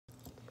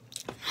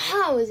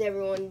How is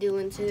everyone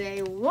doing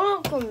today?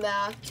 Welcome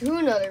back to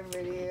another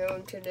video.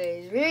 In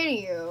today's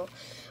video,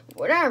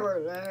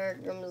 whatever the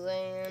heck I'm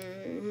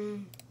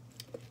saying.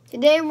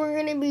 Today we're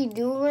going to be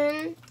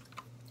doing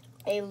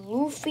a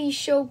Luffy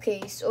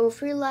showcase. So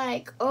if you're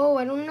like, oh,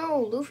 I don't know,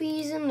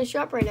 Luffy's in the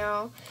shop right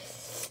now.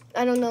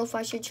 I don't know if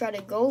I should try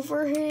to go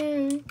for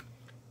him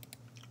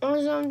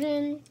or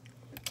something.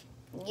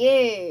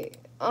 Yeah.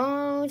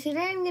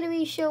 Today I'm going to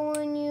be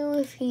showing you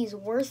if he's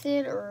worth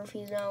it or if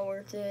he's not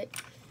worth it.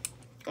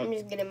 I'm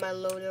just getting my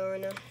loadout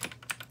right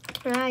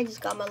now. I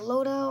just got my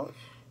loadout.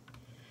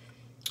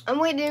 I'm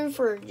waiting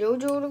for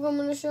JoJo to come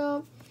in the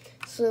shop.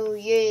 So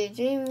yeah,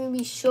 today we're going to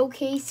be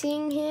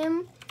showcasing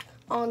him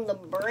on the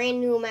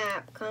brand new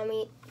map,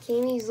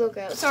 Kami's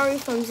Lookout. Sorry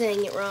if I'm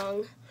saying it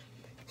wrong.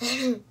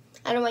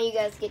 I don't want you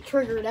guys to get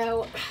triggered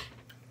out.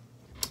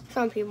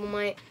 Some people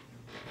might.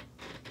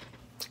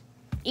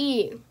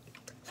 Yeah.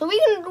 So we're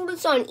going to do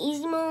this on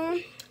easy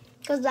mode.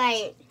 Because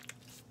I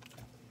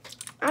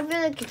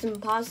feel like it's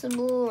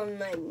impossible on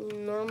like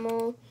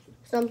normal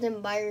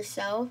something by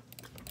yourself.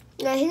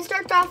 Now he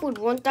starts off with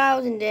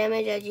 1,000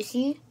 damage, as you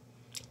see.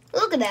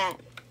 Look at that.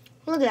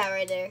 Look at that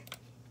right there.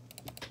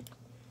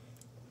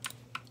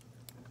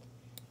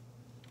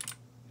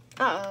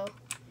 Uh-oh.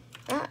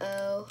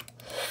 Uh-oh.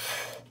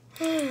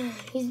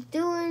 He's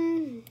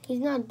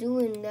not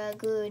doing that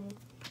good.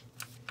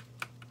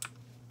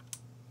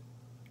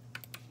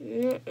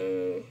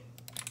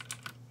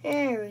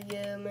 There we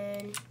go,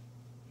 man.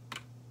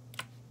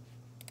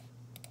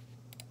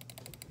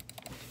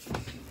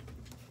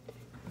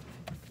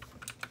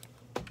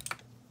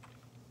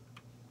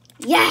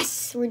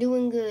 Yes, we're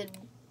doing good.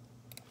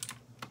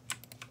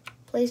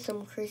 Play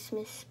some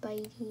Christmas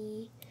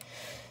Spidey.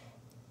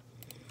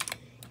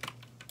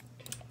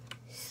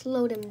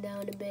 Slow them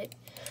down a bit.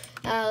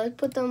 Let's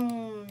put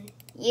them.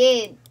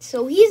 Yeah,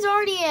 so he's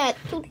already at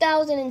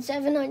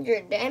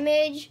 2,700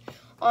 damage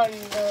on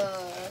the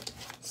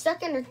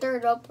second or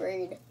third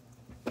upgrade.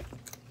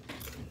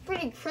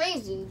 Pretty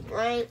crazy,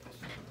 right?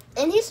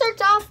 And he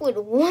starts off with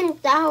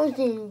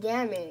 1,000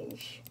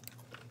 damage.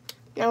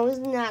 Now,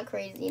 isn't that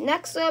crazy?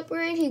 Next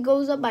upgrade, he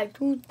goes up by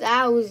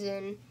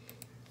 2,000.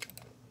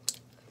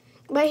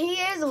 But he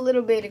is a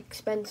little bit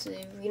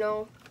expensive, you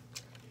know.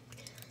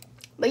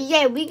 But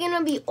yeah, we're going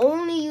to be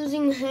only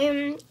using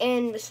him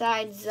and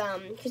besides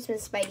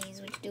Christmas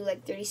Spideys, which do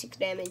like 36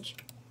 damage.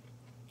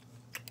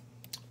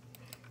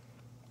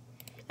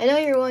 I know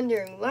you're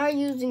wondering, why are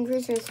you using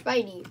Christmas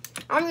Spidey?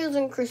 I'm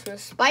using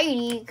Christmas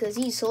Spidey because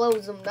he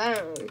slows them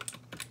down.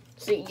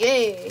 So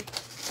yeah.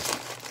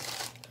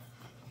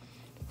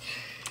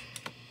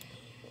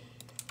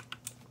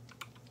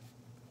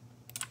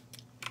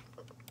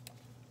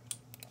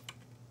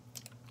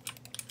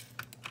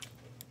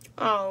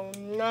 Oh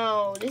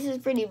no, this is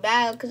pretty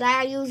bad because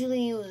I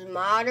usually use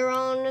Madara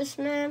on this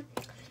map.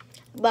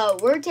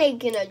 But we're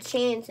taking a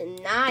chance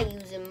and not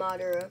using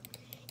Madara.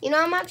 You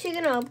know, I'm actually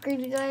going to upgrade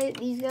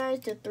these guys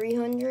to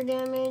 300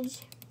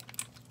 damage.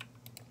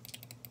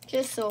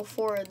 Just so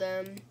 4 of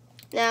them.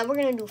 Nah, we're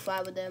going to do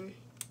 5 of them.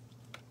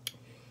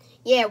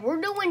 Yeah,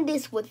 we're doing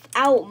this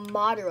without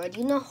Madara. Do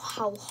you know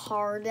how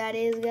hard that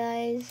is,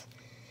 guys?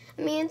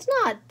 I mean, it's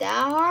not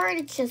that hard.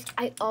 It's just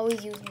I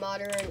always use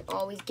Madara and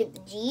always get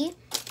the G.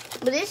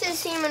 But this is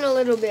seeming a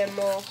little bit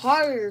more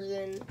harder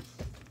than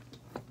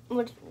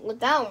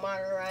without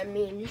Madara, I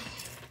mean.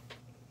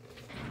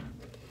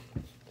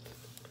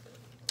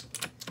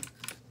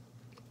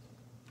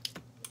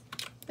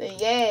 But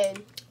yeah,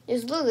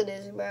 just look at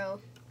this, bro.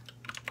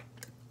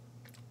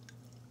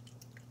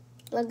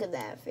 Look at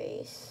that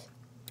face.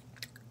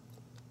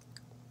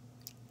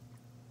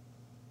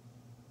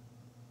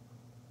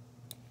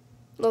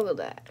 Look at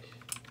that.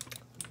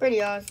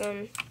 Pretty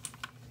awesome.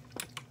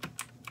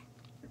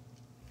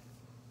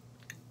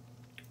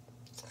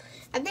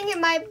 I think it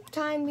might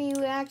time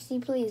you actually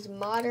play as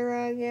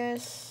Madara, I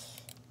guess.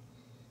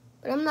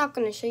 But I'm not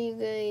going to show you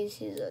guys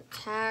his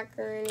attack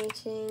or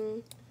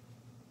anything.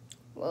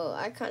 Well,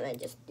 I kind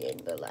of just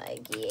did, but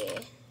like,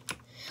 yeah.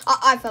 Oh,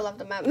 I fell off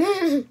the map.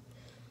 And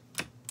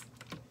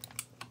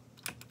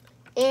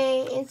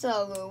it's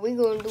all good. We're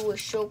going to do a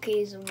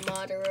showcase of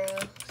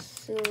Madara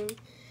soon.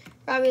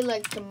 Probably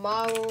like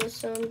tomorrow or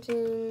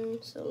something.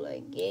 So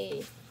like,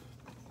 yeah.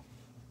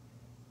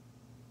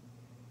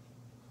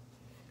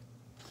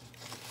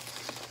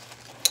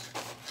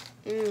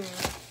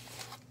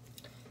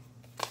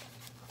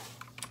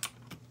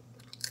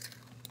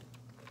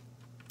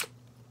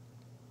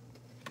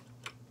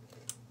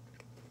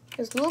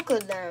 Just look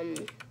at them.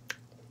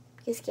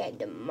 Just get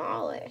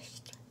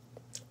demolished.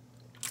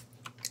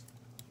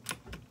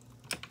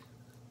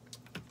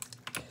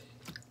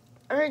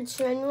 I heard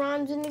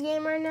Shenron's in the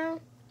game right now.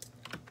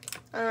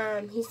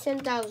 He's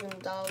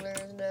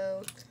 $10,000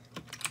 though.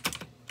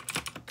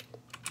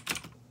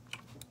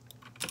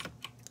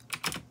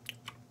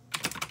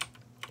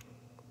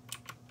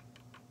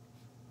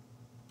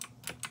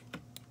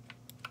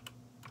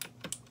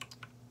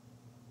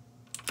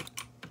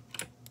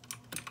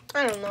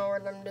 I don't know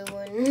what I'm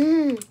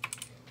doing.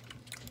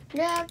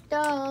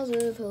 Jackdaws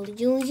of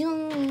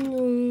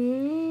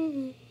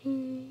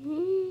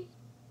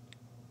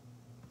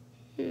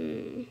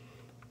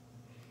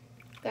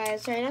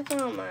Guys, sorry, that's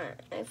not my.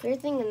 If you're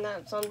thinking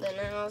that's something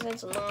else,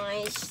 it's not.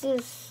 It's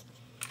just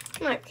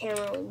my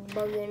camera was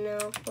bugging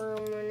out for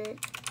a minute,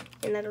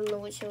 and I don't know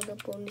what showed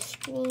up on the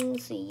screen.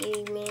 So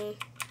yeah, man.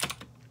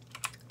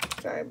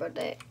 Sorry about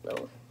that,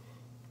 though.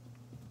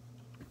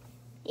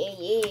 Yeah.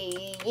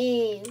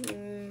 We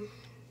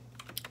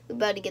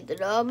about to get the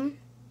dub.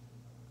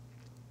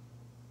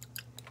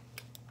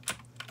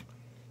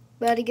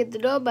 About to get the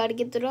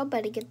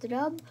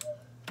dub.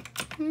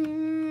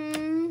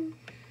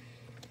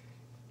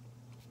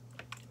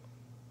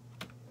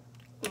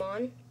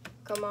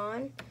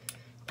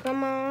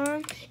 Come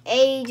on.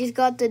 Hey, just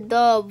got the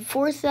dub.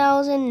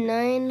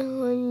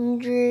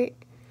 4,900.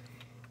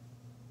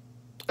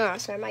 Oh,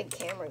 sorry, my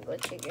camera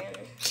glitched again.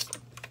 This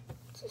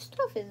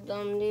stuff is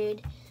dumb,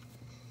 dude.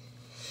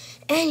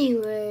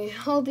 Anyway,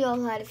 hope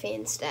y'all had a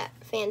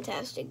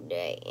fantastic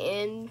day,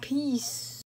 and peace.